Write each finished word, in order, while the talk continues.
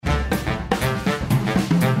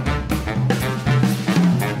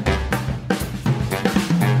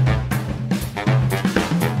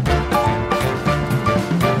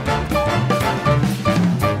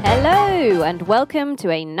and welcome to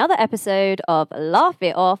another episode of Laugh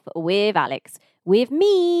It Off with Alex. With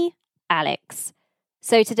me, Alex.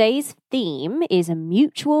 So today's theme is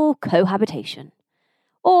mutual cohabitation,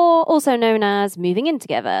 or also known as moving in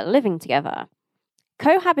together, living together.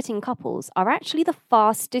 Cohabiting couples are actually the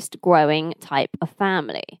fastest growing type of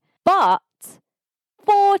family, but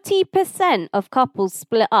 40% of couples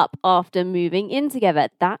split up after moving in together.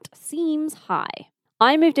 That seems high.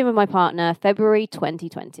 I moved in with my partner February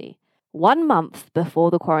 2020, 1 month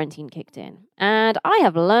before the quarantine kicked in, and I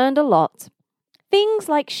have learned a lot. Things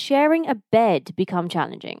like sharing a bed become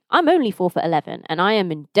challenging. I'm only 4'11", and I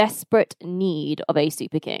am in desperate need of a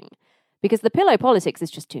super king, because the pillow politics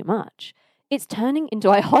is just too much. It's turning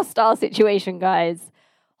into a hostile situation, guys.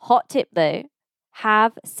 Hot tip though,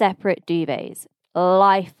 have separate duvets.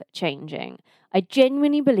 Life-changing. I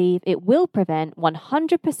genuinely believe it will prevent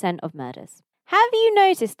 100% of murders. Have you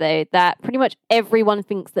noticed, though, that pretty much everyone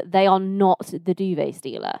thinks that they are not the duvet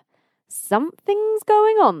stealer? Something's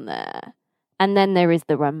going on there. And then there is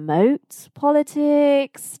the remote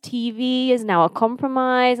politics. TV is now a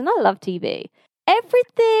compromise, and I love TV.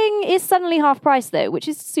 Everything is suddenly half price, though, which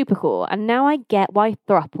is super cool. And now I get why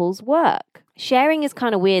thruples work. Sharing is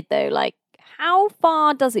kind of weird, though. Like, how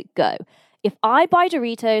far does it go? If I buy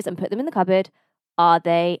Doritos and put them in the cupboard, are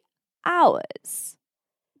they ours?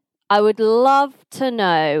 I would love to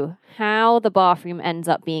know how the bathroom ends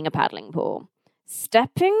up being a paddling pool.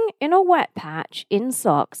 Stepping in a wet patch in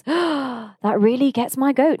socks, that really gets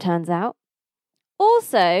my goat, turns out.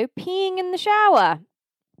 Also, peeing in the shower.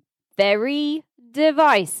 Very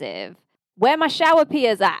divisive. Where my shower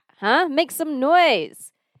peers at, huh? Make some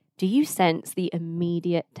noise. Do you sense the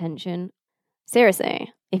immediate tension?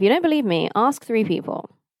 Seriously, if you don't believe me, ask 3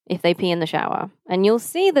 people if they pee in the shower, and you'll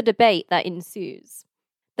see the debate that ensues.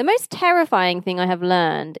 The most terrifying thing I have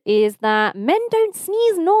learned is that men don't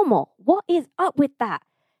sneeze normal. What is up with that?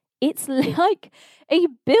 It's like a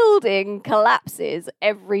building collapses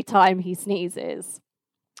every time he sneezes.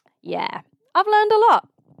 Yeah, I've learned a lot,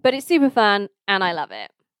 but it's super fun and I love it.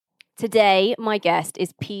 Today, my guest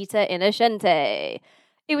is Peter Innocente.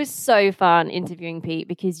 It was so fun interviewing Pete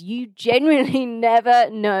because you genuinely never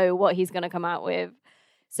know what he's going to come out with.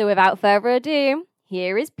 So without further ado,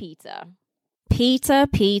 here is Peter. Peter.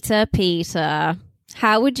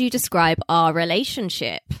 How would you describe our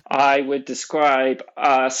relationship? I would describe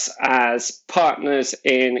us as partners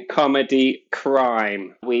in comedy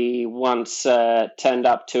crime. We once turned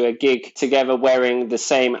up to a gig together wearing the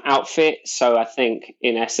same outfit. So I think,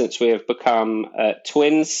 in essence, we have become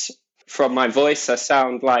twins. From my voice, I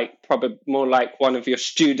sound like probably more like one of your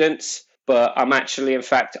students. But I'm actually, in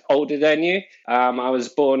fact, older than you. I was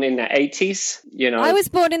born in the 80s, I was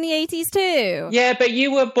born in the 80s too. Yeah, but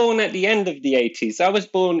you were born at the end of the 80s. I was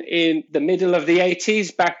born in the middle of the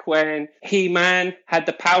 80s, back when He-Man had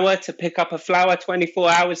the power to pick up a flower 24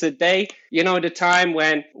 hours a day. You know, the time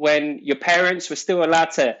when your parents were still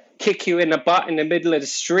allowed to kick you in the butt in the middle of the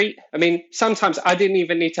street. I mean, sometimes I didn't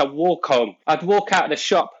even need to walk home. I'd walk out of the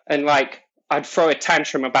shop and I'd throw a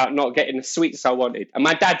tantrum about not getting the sweets I wanted. And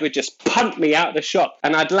my dad would just punt me out of the shop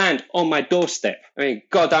and I'd land on my doorstep. I mean,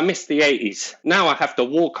 God, I miss the 80s. Now I have to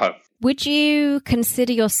walk home. Would you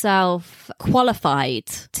consider yourself qualified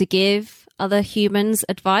to give other humans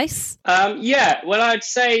advice? Yeah, well, I'd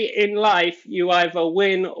say in life, you either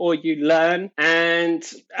win or you learn. And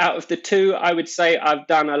out of the two, I would say I've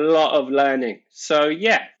done a lot of learning. So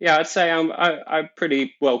yeah, I'd say I'm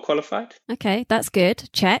pretty well qualified. Okay, that's good.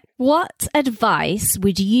 Check. What advice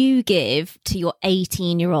would you give to your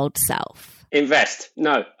 18-year-old self? Invest.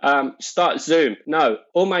 No. Start Zoom. No.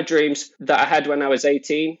 All my dreams that I had when I was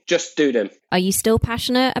 18, just do them. Are you still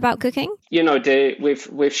passionate about cooking? You know,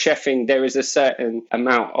 with chefing, there is a certain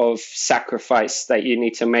amount of sacrifice that you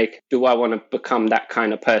need to make. Do I want to become that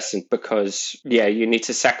kind of person? Because, yeah, you need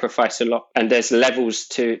to sacrifice a lot. And there's levels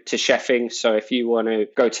to chefing. So if you want to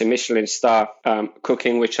go to Michelin star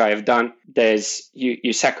cooking, which I have done,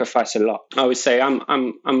 you sacrifice a lot. I would say I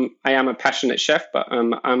am a passionate chef, but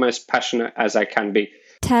I'm as passionate as I can be.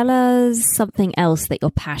 Tell us something else that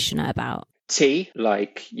you're passionate about. Tea,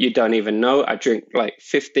 like you don't even know. I drink like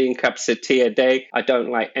 15 cups of tea a day. I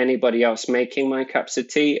don't like anybody else making my cups of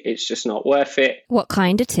tea. It's just not worth it. What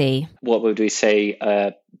kind of tea? What would we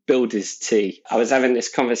say? Builder's tea. I was having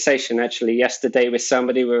this conversation actually yesterday with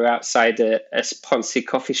somebody. We were outside a Ponzi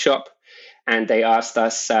coffee shop and they asked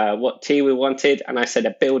us what tea we wanted. And I said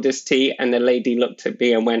a builder's tea. And the lady looked at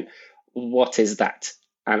me and went, "What is that?"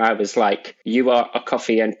 And I was like, "You are a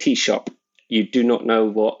coffee and tea shop. You do not know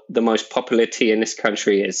what the most popular tea in this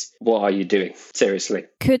country is. What are you doing? Seriously."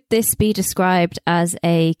 Could this be described as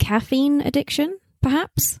a caffeine addiction?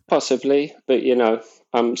 perhaps? Possibly, but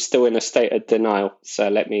I'm still in a state of denial, so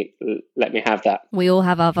let me have that. We all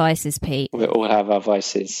have our vices, Pete. We all have our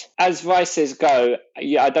vices. As vices go,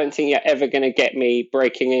 I don't think you're ever going to get me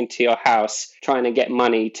breaking into your house trying to get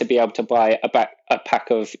money to be able to buy a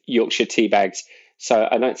pack of Yorkshire tea bags. So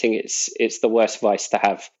I don't think it's the worst vice to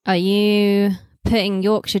have. Are you putting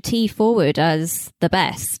Yorkshire tea forward as the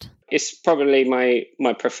best? It's probably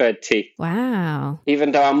my preferred tea. Wow.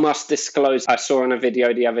 Even though I must disclose, I saw on a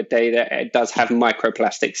video the other day that it does have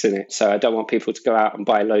microplastics in it. So I don't want people to go out and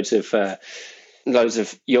buy loads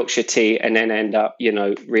of Yorkshire tea and then end up,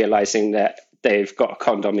 realizing that they've got a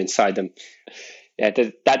condom inside them. Yeah,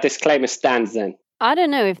 that disclaimer stands then. I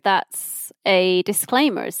don't know if that's a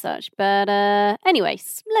disclaimer as such, but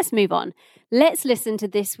anyways, let's move on. Let's listen to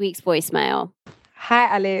this week's voicemail.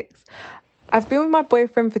 Hi, Alex. I've been with my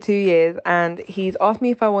boyfriend for 2 years and he's asked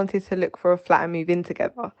me if I wanted to look for a flat and move in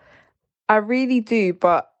together. I really do,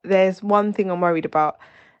 but there's one thing I'm worried about.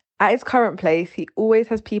 At his current place, he always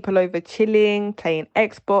has people over chilling, playing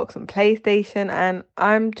Xbox and PlayStation, and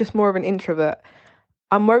I'm just more of an introvert.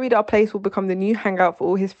 I'm worried our place will become the new hangout for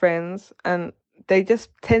all his friends, and they just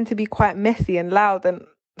tend to be quite messy and loud, and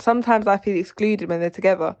sometimes I feel excluded when they're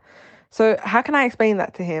together. So how can I explain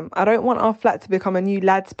that to him? I don't want our flat to become a new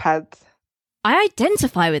lads' pad. I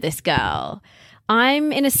identify with this girl.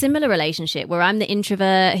 I'm in a similar relationship where I'm the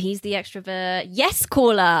introvert, he's the extrovert. Yes,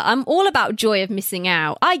 caller, I'm all about joy of missing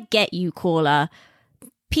out. I get you, caller.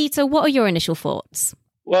 Peter, what are your initial thoughts?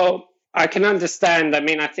 Well, I can understand. I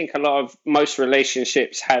mean, I think most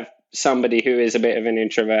relationships have somebody who is a bit of an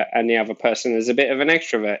introvert and the other person is a bit of an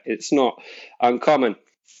extrovert. It's not uncommon.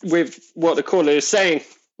 With what the caller is saying,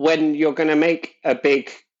 when you're going to make a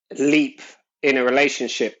big leap in a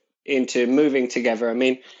relationship into moving together, I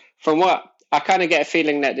mean, from what I kind of get a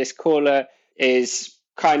feeling that this caller is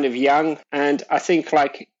kind of young, and I think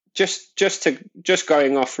like just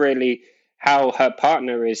going off really how her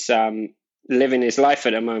partner is living his life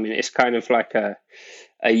at the moment, it's kind of like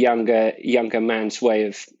a younger man's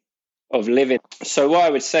way of living. So what I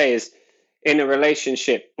would say is, in a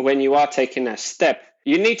relationship, when you are taking that step,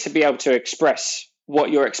 you need to be able to express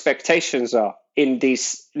what your expectations are in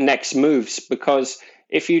these next moves, because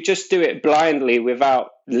if you just do it blindly without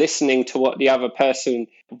listening to what the other person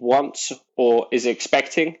wants or is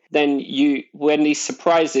expecting, then when these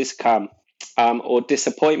surprises come or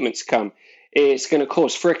disappointments come, it's going to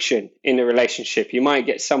cause friction in the relationship. You might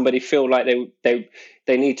get somebody feel like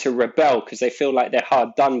they need to rebel because they feel like they're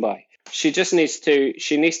hard done by. She needs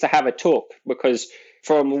to have a talk, because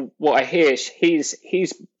from what I hear, he's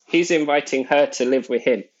inviting her to live with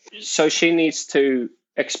him. So she needs to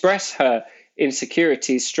express her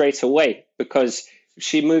insecurities straight away, because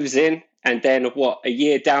she moves in and then a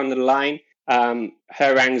year down the line,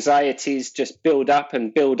 her anxieties just build up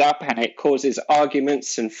and it causes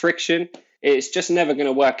arguments and friction. It's just never going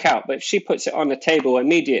to work out. But if she puts it on the table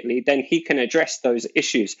immediately, then he can address those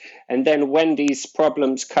issues. And then when these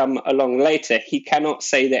problems come along later, he cannot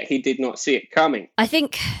say that he did not see it coming. I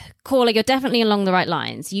think, caller, you're definitely along the right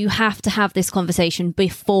lines. You have to have this conversation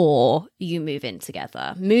before you move in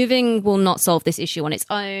together. Moving will not solve this issue on its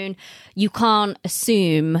own. You can't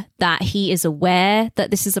assume that he is aware that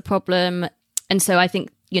this is a problem. And so I think,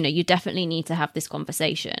 you definitely need to have this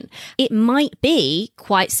conversation. It might be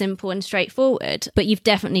quite simple and straightforward, but you've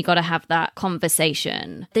definitely got to have that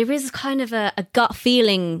conversation. There is kind of a gut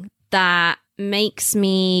feeling that makes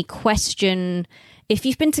me question, if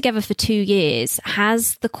you've been together for 2 years,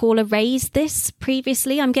 has the caller raised this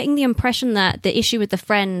previously? I'm getting the impression that the issue with the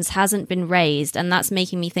friends hasn't been raised, and that's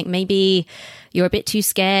making me think maybe you're a bit too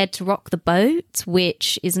scared to rock the boat,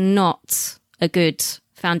 which is not a good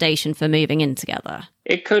foundation for moving in together.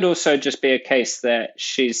 It could also just be a case that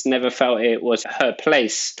she's never felt it was her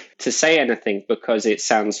place to say anything, because it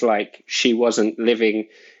sounds like she wasn't living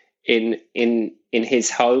in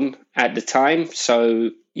his home at the time.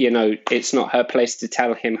 So, it's not her place to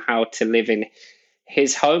tell him how to live in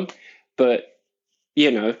his home. But,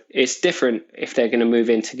 it's different if they're going to move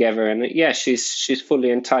in together. And yeah, she's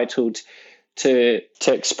fully entitled to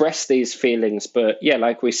express these feelings. But yeah,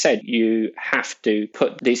 like we said, you have to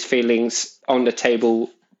put these feelings on the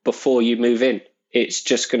table before you move in. It's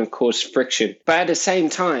just going to cause friction. But at the same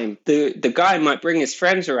time, the guy might bring his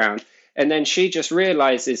friends around, and then she just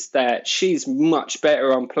realizes that she's much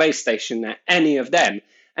better on PlayStation than any of them.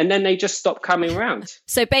 And then they just stop coming around.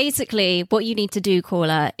 So basically, what you need to do,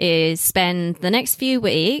 caller, is spend the next few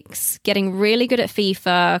weeks getting really good at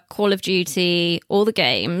FIFA, Call of Duty, all the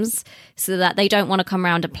games, so that they don't want to come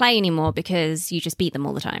around and play anymore because you just beat them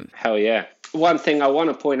all the time. Hell yeah. One thing I want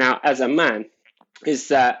to point out as a man is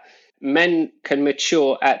that men can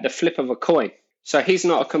mature at the flip of a coin. So he's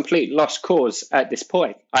not a complete lost cause at this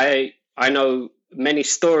point. I know many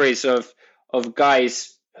stories of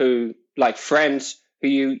guys who, like friends, who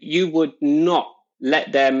you would not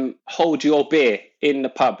let them hold your beer in the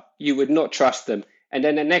pub. You would not trust them. And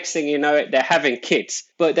then the next thing you know, they're having kids.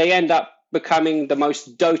 But they end up becoming the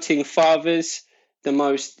most doting fathers, the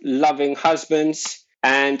most loving husbands.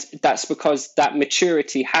 And that's because that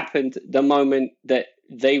maturity happened the moment that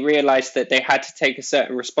they realized that they had to take a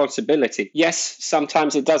certain responsibility. Yes,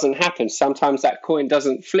 sometimes it doesn't happen. Sometimes that coin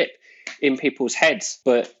doesn't flip in people's heads.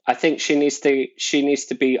 But I think she needs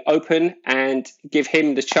to be open and give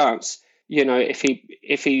him the chance. You know, if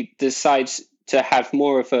he decides to have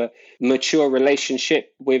more of a mature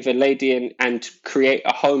relationship with a lady and create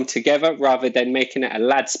a home together rather than making it a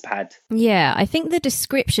lad's pad. Yeah, I think the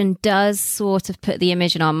description does sort of put the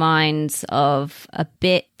image in our minds of a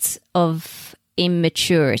bit of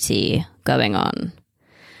immaturity going on.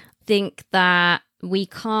 I think that we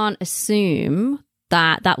can't assume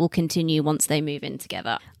that will continue once they move in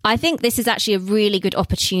together. I think this is actually a really good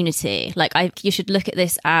opportunity. Like, you should look at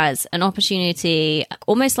this as an opportunity,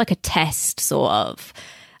 almost like a test, sort of,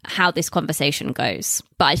 how this conversation goes.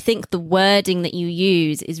 But I think the wording that you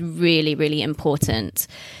use is really, really important.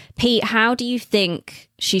 Pete, how do you think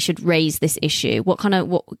she should raise this issue?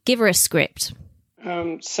 Give her a script.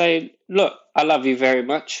 Say, look, I love you very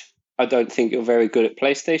much. I don't think you're very good at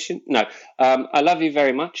PlayStation. No, I love you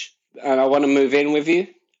very much. And I want to move in with you,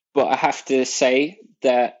 but I have to say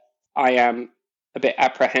that I am a bit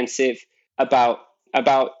apprehensive about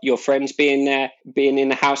your friends being in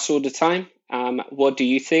the house all the time. What do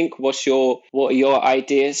you think? What are your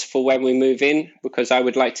ideas for when we move in? Because I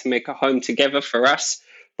would like to make a home together for us,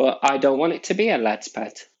 but I don't want it to be a lad's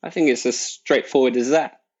pad. I think it's as straightforward as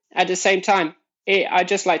that. At the same time, I'd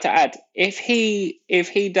just like to add, if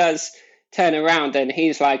he does turn around and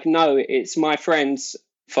he's like, no, it's my friends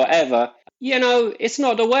forever, you know, it's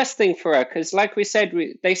not the worst thing for her, because like we said,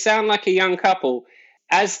 they sound like a young couple.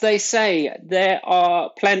 As they say, there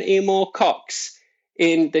are plenty more cocks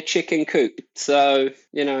in the chicken coop. So,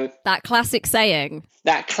 you know, that classic saying.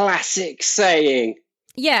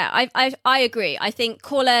 Yeah, I agree. I think,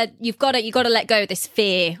 Caller, you've got to let go of this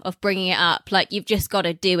fear of bringing it up. Like, you've just got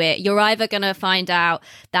to do it. You're either going to find out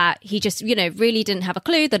that he just, you know, really didn't have a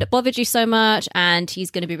clue that it bothered you so much, and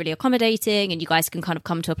he's going to be really accommodating, and you guys can kind of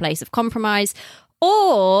come to a place of compromise.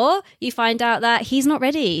 Or you find out that he's not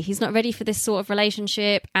ready. He's not ready for this sort of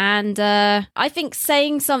relationship. And I think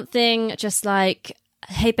saying something just like,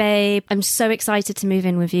 hey, babe, I'm so excited to move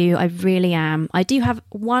in with you. I really am. I do have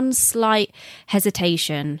one slight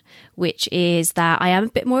hesitation, which is that I am a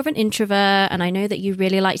bit more of an introvert, and I know that you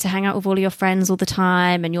really like to hang out with all of your friends all the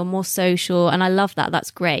time, and you're more social, and I love that. That's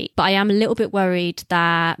great. But I am a little bit worried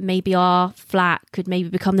that maybe our flat could maybe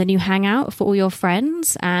become the new hangout for all your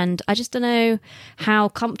friends, and I just don't know how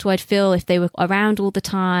comfortable I'd feel if they were around all the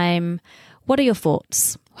time. What are your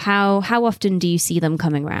thoughts? How often do you see them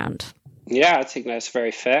coming around? Yeah, I think that's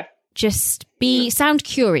very fair. Just sound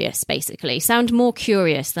curious, basically. Sound more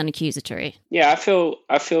curious than accusatory. Yeah, I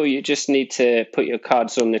feel you just need to put your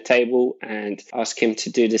cards on the table and ask him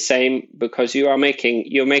to do the same, because you're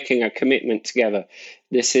making a commitment together.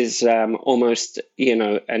 This is almost, you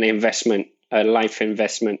know, an investment, a life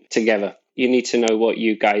investment together. You need to know what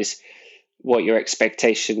your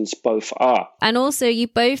expectations both are. And also, you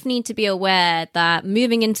both need to be aware that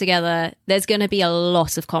moving in together, there's going to be a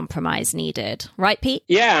lot of compromise needed. Right, Pete?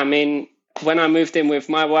 Yeah, I mean, when I moved in with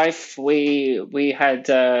my wife, we had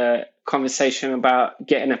a conversation about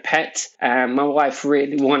getting a pet. My wife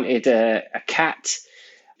really wanted a cat,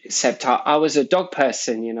 except I was a dog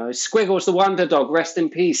person, you know. Squiggles the Wonder Dog, rest in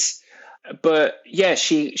peace. But yeah,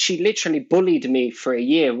 she literally bullied me for a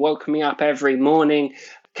year, woke me up every morning.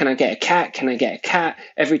 Can I get a cat? Can I get a cat?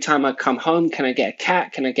 Every time I come home, can I get a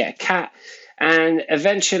cat? Can I get a cat? And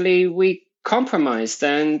eventually we compromised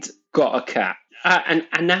and got a cat. And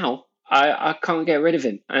now I can't get rid of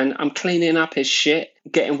him. And I'm cleaning up his shit,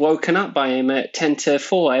 getting woken up by him at 10 to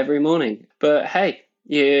 4 every morning. But hey,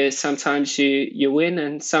 sometimes you win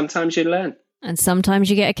and sometimes you learn. And sometimes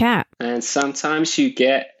you get a cat. And sometimes you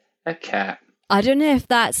get a cat. I don't know if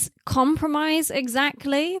that's compromise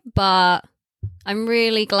exactly, but I'm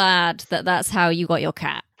really glad that that's how you got your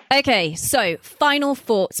cat. Okay, so final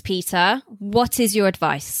thoughts, Peter. What is your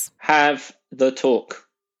advice? Have the talk.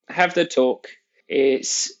 Have the talk.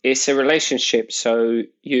 It's a relationship, so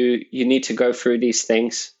you need to go through these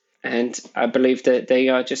things. And I believe that they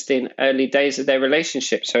are just in early days of their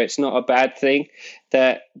relationship, so it's not a bad thing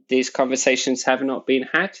that these conversations have not been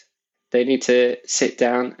had. They need to sit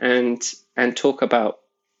down and talk about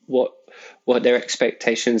what their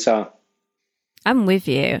expectations are. I'm with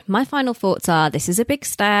you. My final thoughts are this is a big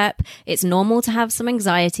step. It's normal to have some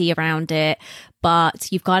anxiety around it,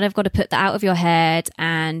 but you've kind of got to put that out of your head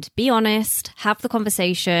and be honest, have the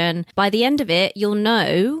conversation. By the end of it, you'll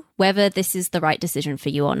know whether this is the right decision for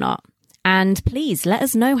you or not. And please let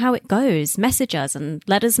us know how it goes. Message us and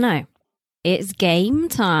let us know. It's game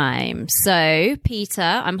time. So, Peter,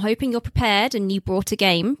 I'm hoping you're prepared and you brought a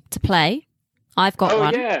game to play. I've got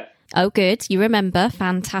one. Yeah. Oh, good. You remember.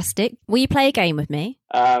 Fantastic. Will you play a game with me?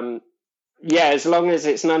 Yeah, as long as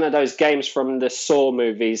it's none of those games from the Saw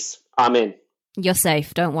movies, I'm in. You're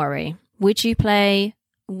safe. Don't worry. Would you play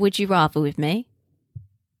Would You Rather with me?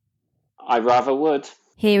 I rather would.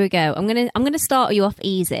 Here we go. I'm gonna start you off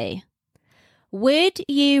easy. Would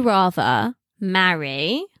you rather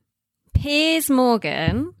marry Piers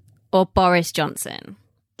Morgan or Boris Johnson?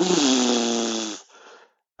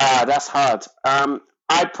 That's hard.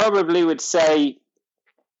 I probably would say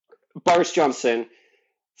Boris Johnson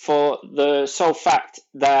for the sole fact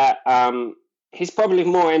that he's probably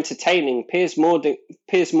more entertaining. Piers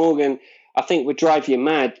Morgan, I think, would drive you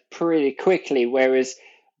mad pretty quickly, whereas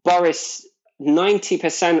Boris,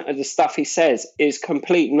 90% of the stuff he says is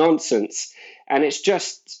complete nonsense. And it's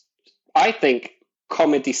just, I think,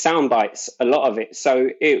 comedy sound bites, a lot of it. So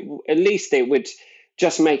at least it would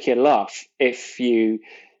just make you laugh if you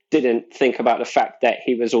didn't think about the fact that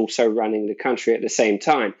he was also running the country at the same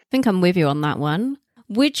time. I think I'm with you on that one.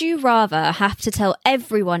 Would you rather have to tell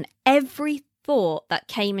everyone every thought that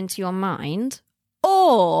came into your mind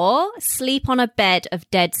or sleep on a bed of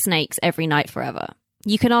dead snakes every night forever?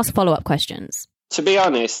 You can ask follow-up questions. To be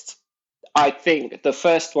honest, I think the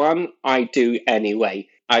first one I do anyway.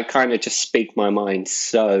 I kind of just speak my mind,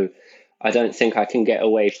 so I don't think I can get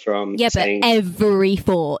away from saying... but every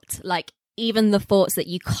thought, like even the thoughts that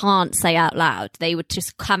you can't say out loud, they would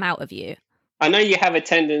just come out of you. I know you have a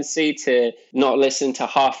tendency to not listen to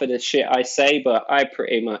half of the shit I say, but I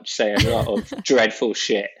pretty much say a lot of dreadful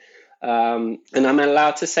shit. And I'm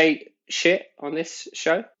allowed to say shit on this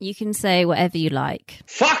show? You can say whatever you like.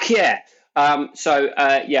 Fuck yeah! I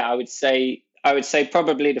would say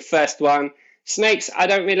probably the first one. Snakes, I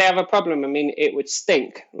don't really have a problem. I mean, it would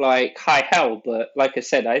stink like high hell, but like I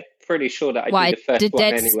said, I'm pretty sure that I'd do the first one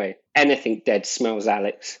anyway. Anything dead smells,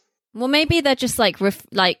 Alex. Well, maybe they're just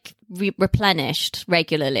replenished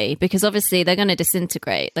regularly because obviously they're going to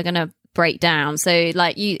disintegrate. They're going to break down. So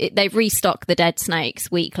they restock the dead snakes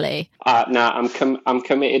weekly. I'm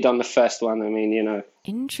committed on the first one. I mean, you know.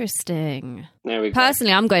 Interesting. There we go.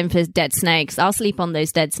 Personally, I'm going for dead snakes. I'll sleep on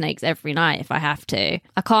those dead snakes every night if I have to.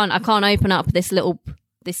 I can't open up this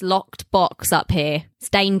locked box up here. It's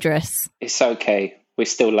dangerous. It's okay. We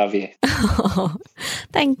still love you. Oh,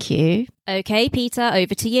 thank you. Okay, Peter,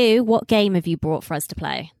 over to you. What game have you brought for us to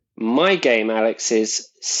play? My game, Alex, is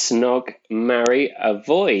Snog, Marry,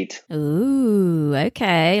 Avoid. Ooh,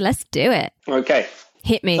 okay. Let's do it. Okay.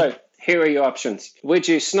 Hit me. So, here are your options. Would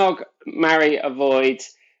you snog, marry, avoid,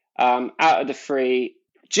 out of the three,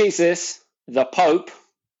 Jesus, the Pope,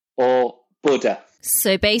 or Buddha?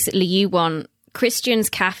 So basically you want Christians,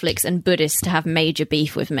 Catholics, and Buddhists to have major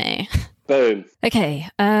beef with me. Boom. Okay.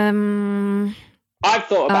 I've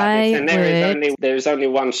thought about this, and there is only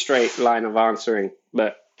one straight line of answering,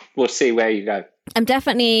 but we'll see where you go. I'm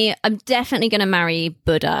definitely going to marry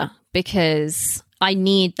Buddha because I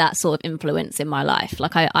need that sort of influence in my life.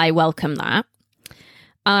 Like, I welcome that.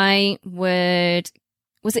 I would...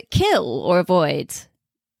 Was it kill or avoid?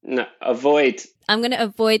 No, avoid. I'm going to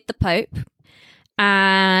avoid the Pope.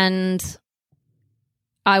 And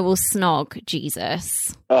I will snog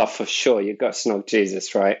Jesus. Oh, for sure. You've got to snog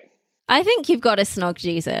Jesus, right? I think you've got to snog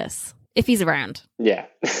Jesus. If he's around. Yeah,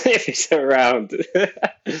 if he's around.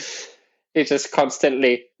 He's just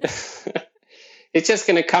constantly... It's just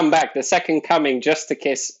going to come back, the second coming, just to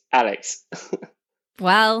kiss Alex.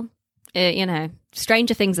 Well,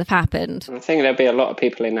 stranger things have happened. I think there'll be a lot of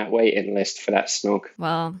people in that waiting list for that snog.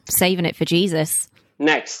 Well, saving it for Jesus.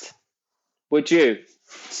 Next, would you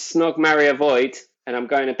snog, marry, avoid? And I'm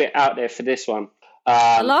going a bit out there for this one.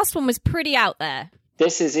 The last one was pretty out there.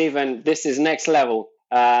 This is next level.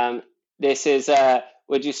 This is,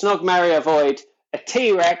 would you snog, marry, avoid a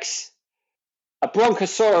T-Rex, a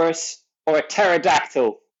Bronchosaurus, or a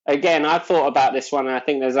pterodactyl? Again, I thought about this one, and I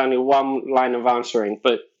think there's only one line of answering,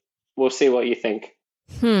 but we'll see what you think.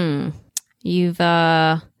 You've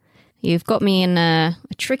got me in a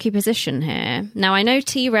tricky position here. Now, I know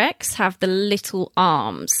T-Rex have the little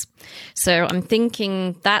arms, so I'm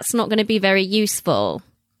thinking that's not going to be very useful.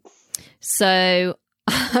 So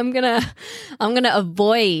I'm gonna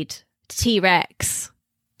avoid T-Rex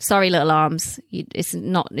Sorry, little arms. It's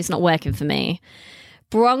not working for me.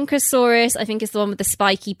 Bronchosaurus, I think, is the one with the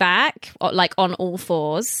spiky back, like on all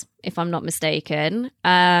fours, if I'm not mistaken.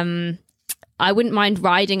 I wouldn't mind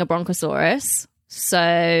riding a Bronchosaurus,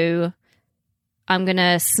 so I'm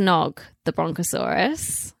gonna snog the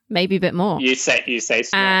Bronchosaurus, maybe a bit more. You say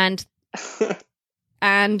snog.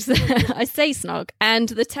 And I say snog. And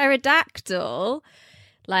the pterodactyl,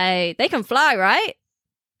 like, they can fly, right?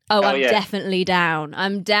 Oh, I'm definitely down.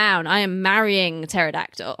 I'm down. I am marrying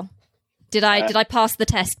pterodactyl. Did I pass the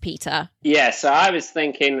test, Peter? Yeah, so I was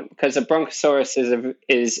thinking, because a Bronchosaurus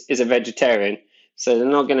is a vegetarian, so they're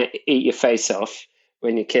not going to eat your face off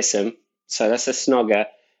when you kiss them. So that's a snogger.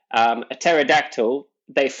 A pterodactyl,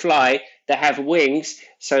 they fly, they have wings,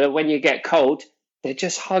 so that when you get cold, they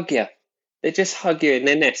just hug you. They just hug you in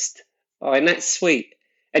their nest. Oh, and that's sweet.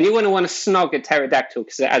 And you wouldn't want to snog a pterodactyl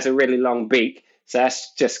because it has a really long beak. So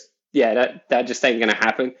that's just, that just ain't going to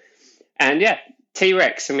happen. And yeah,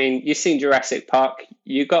 T-Rex, I mean, you've seen Jurassic Park.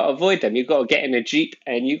 You got to avoid them. You got to get in a Jeep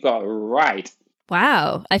and you got to ride.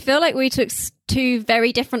 Wow. I feel like we took two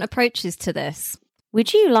very different approaches to this.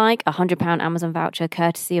 Would you like a £100 Amazon voucher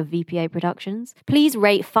courtesy of VPA Productions? Please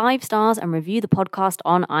rate 5 stars and review the podcast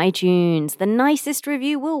on iTunes. The nicest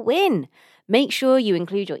review will win. Make sure you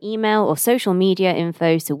include your email or social media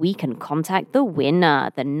info so we can contact the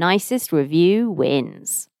winner. The nicest review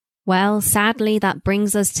wins. Well, sadly, that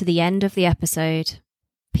brings us to the end of the episode.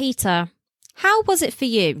 Peter, how was it for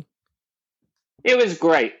you? It was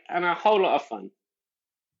great and a whole lot of fun.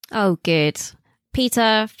 Oh, good.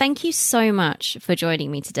 Peter, thank you so much for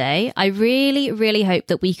joining me today. I really, really hope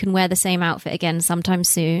that we can wear the same outfit again sometime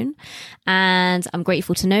soon. And I'm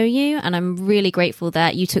grateful to know you, and I'm really grateful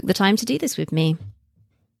that you took the time to do this with me.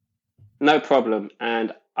 No problem.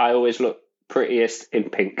 And I always look prettiest in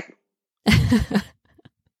pink.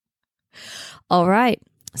 All right.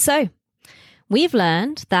 So we've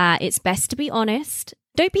learned that it's best to be honest.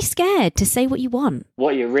 Don't be scared to say what you want.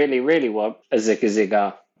 What you really, really want, a zigga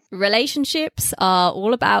zigga. Relationships are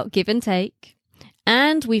all about give and take.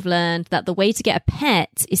 And we've learned that the way to get a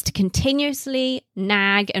pet is to continuously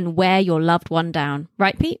nag and wear your loved one down.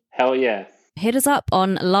 Right, Pete? Hell yeah. Hit us up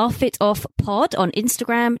on Laugh It Off Pod on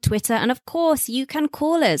Instagram, Twitter, and of course, you can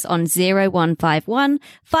call us on 0151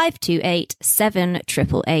 528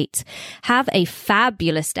 7888. Have a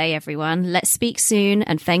fabulous day, everyone. Let's speak soon,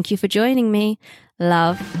 and thank you for joining me.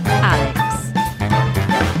 Love out.